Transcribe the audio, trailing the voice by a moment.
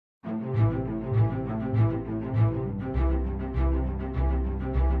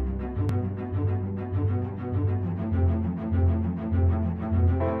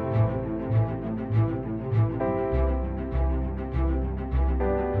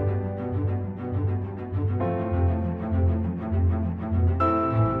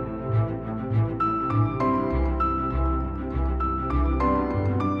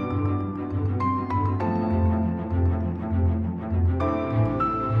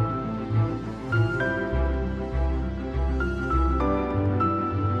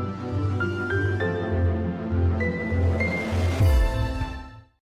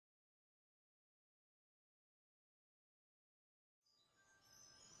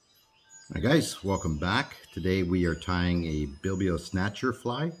Hi guys, welcome back. Today we are tying a Bibio Snatcher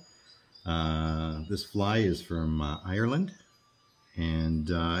Fly. This fly is from Ireland, and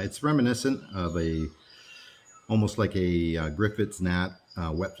it's reminiscent of almost like a Griffith's Gnat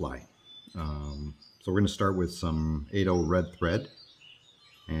wet fly. So we're going to start with some 8/0 red thread,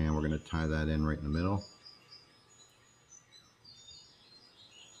 and we're going to tie that in right in the middle.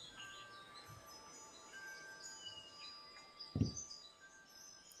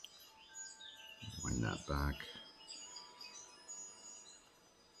 Wind that back.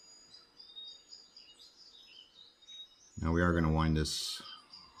 Now we are going to wind this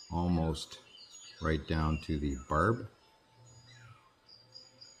almost right down to the barb.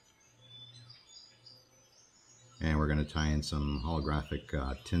 And we're going to tie in some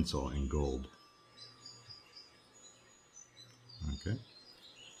holographic tinsel in gold. Okay.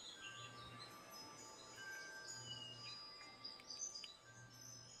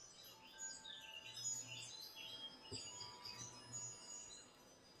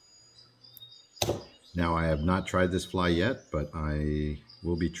 Now I have not tried this fly yet, but I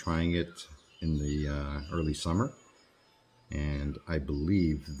will be trying it in the early summer, and I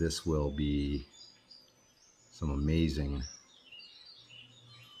believe this will be some amazing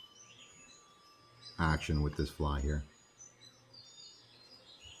action with this fly here.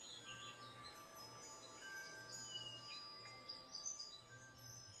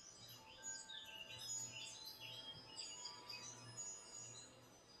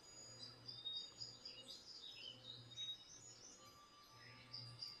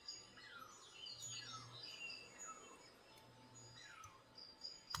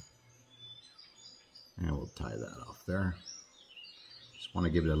 And we'll tie that off there. Just want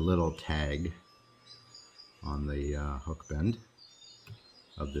to give it a little tag on the hook bend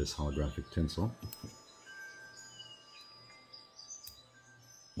of this holographic tinsel.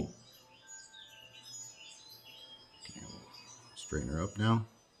 Okay, we'll straighten her up now.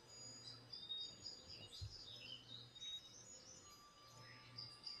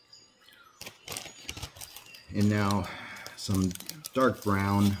 And now some dark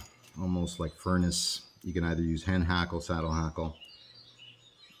brown, almost like furnace. You can either use hen hackle, saddle hackle.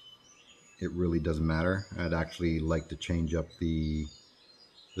 It really doesn't matter. I'd actually like to change up the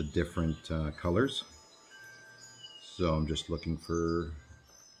different colors. So I'm just looking for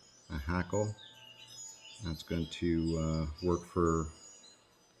a hackle that's going to work for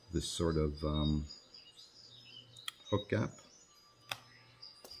this sort of hook gap.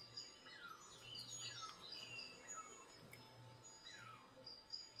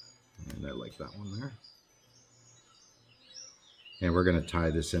 And I like that one there. And we're going to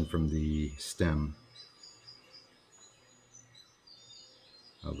tie this in from the stem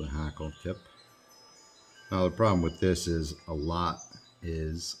of the hackle tip. Now the problem with this is that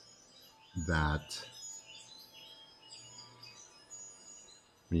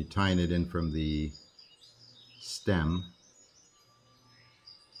when you're tying it in from the stem,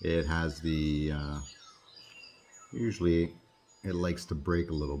 it has the usually it likes to break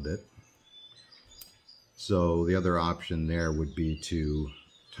a little bit. So the other option there would be to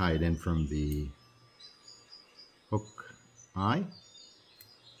tie it in from the hook eye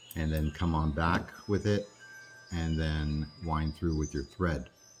and then come on back with it and then wind through with your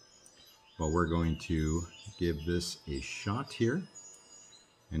thread. But we're going to give this a shot here,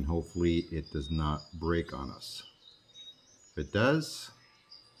 and hopefully it does not break on us. If it does,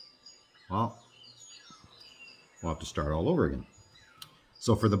 well, we'll have to start all over again.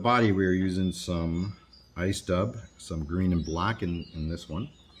 So for the body, we're using some ice dub, some green and black in this one.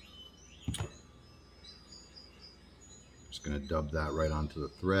 Just going to dub that right onto the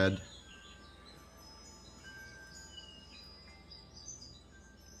thread.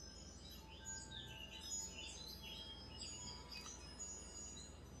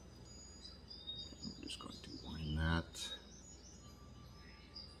 I'm just going to wind that.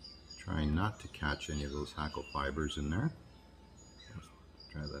 Trying not to catch any of those hackle fibers in there. Let's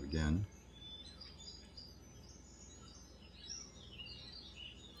try that again.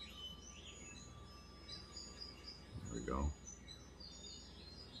 There we go.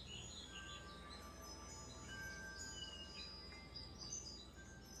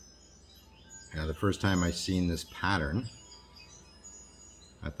 Yeah, the first time I seen this pattern,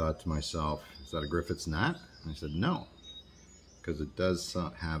 I thought to myself, is that a Griffith's Gnat? And I said, no, because it does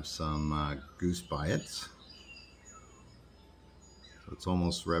have some goose bites. So it's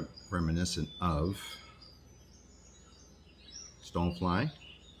almost reminiscent of stonefly,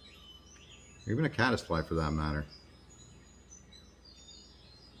 or even a caddisfly for that matter.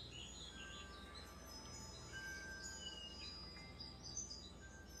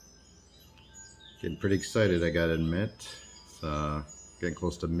 Getting pretty excited, I gotta admit. It's getting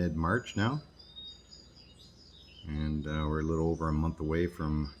close to mid-March now. And we're a little over a month away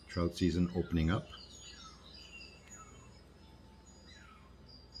from trout season opening up.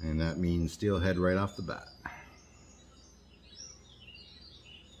 And that means steelhead right off the bat.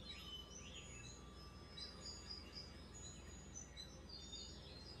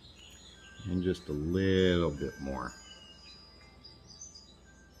 And just a little bit more.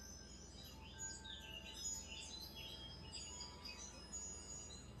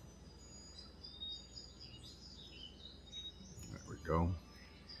 There we go.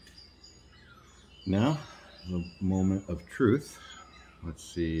 Now, the moment of truth. Let's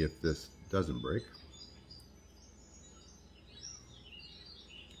see if this doesn't break.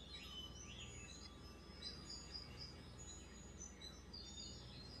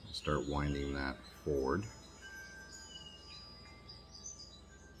 Start winding that forward.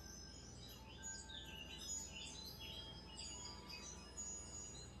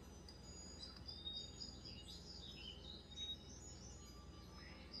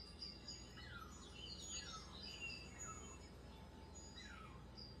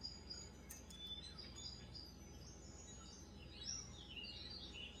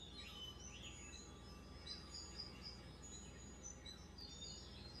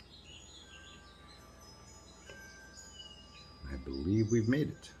 I believe we've made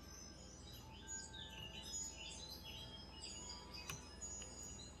it.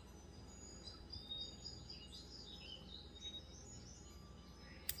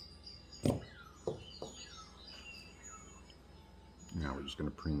 Now we're just going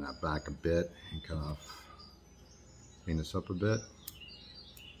to preen that back a bit and cut off, clean this up a bit.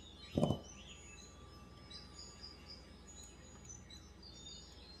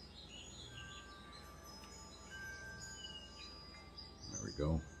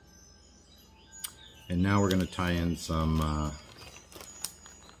 Go. And now we're going to tie in some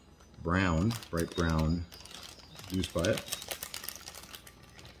brown, bright brown juice by it.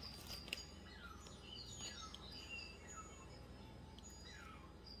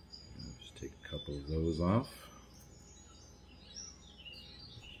 Just take a couple of those off.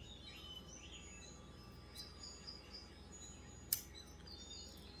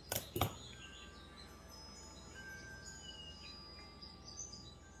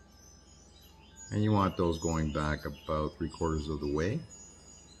 And you want those going back about 3/4 of the way.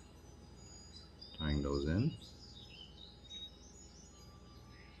 Tying those in.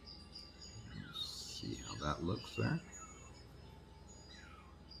 Let's see how that looks there.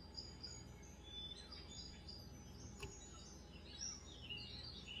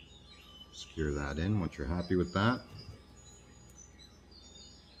 Secure that in once you're happy with that.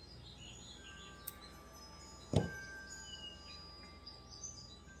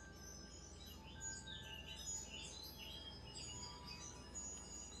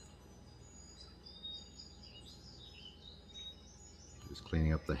 Just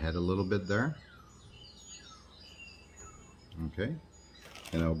cleaning up the head a little bit there. Okay,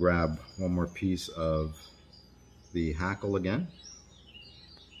 and I'll grab one more piece of the hackle again.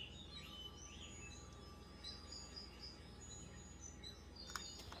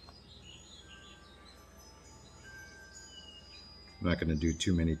 I'm not going to do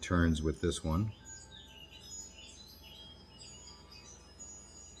too many turns with this one.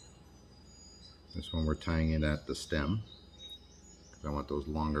 This one we're tying it at the stem. I want those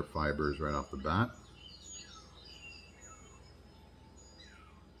longer fibers right off the bat.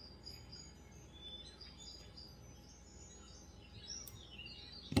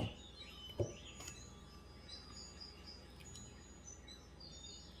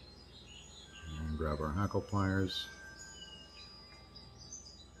 And grab our hackle pliers.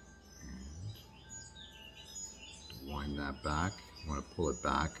 And wind that back. You want to pull it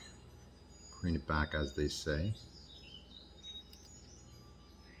back, preen it back as they say.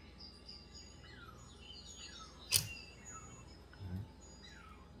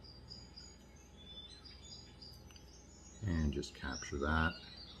 And just capture that.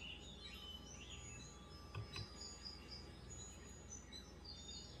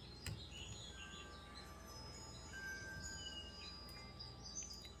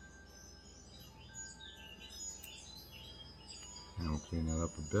 And we'll clean that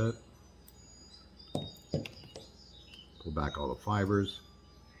up a bit. Pull back all the fibers.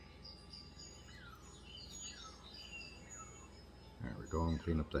 There we go, and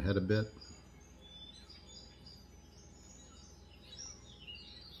clean up the head a bit.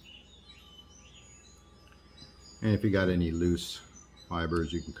 And if you got any loose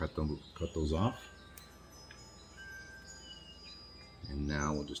fibers, you can cut those off. And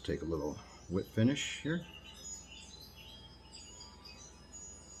now we'll just take a little wet finish here.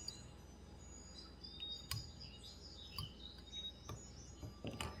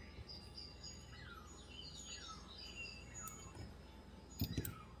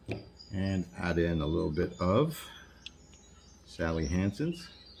 And add in a little bit of Sally Hansen's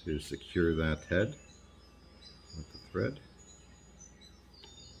to secure that head with the thread.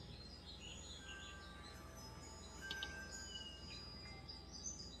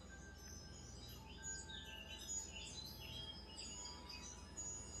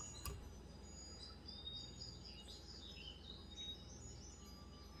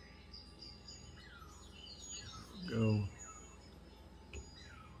 Go.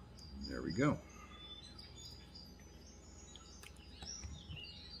 There we go.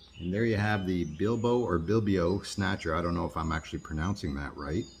 And there you have the Bilbo or Bibio Snatcher. I don't know if I'm actually pronouncing that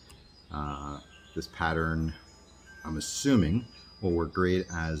right. This pattern, I'm assuming, will work great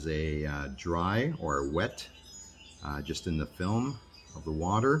as a dry or a wet, just in the film of the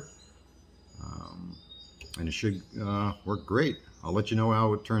water. And it should work great. I'll let you know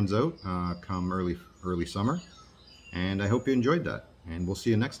how it turns out come early summer. And I hope you enjoyed that. And we'll see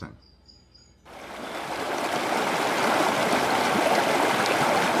you next time.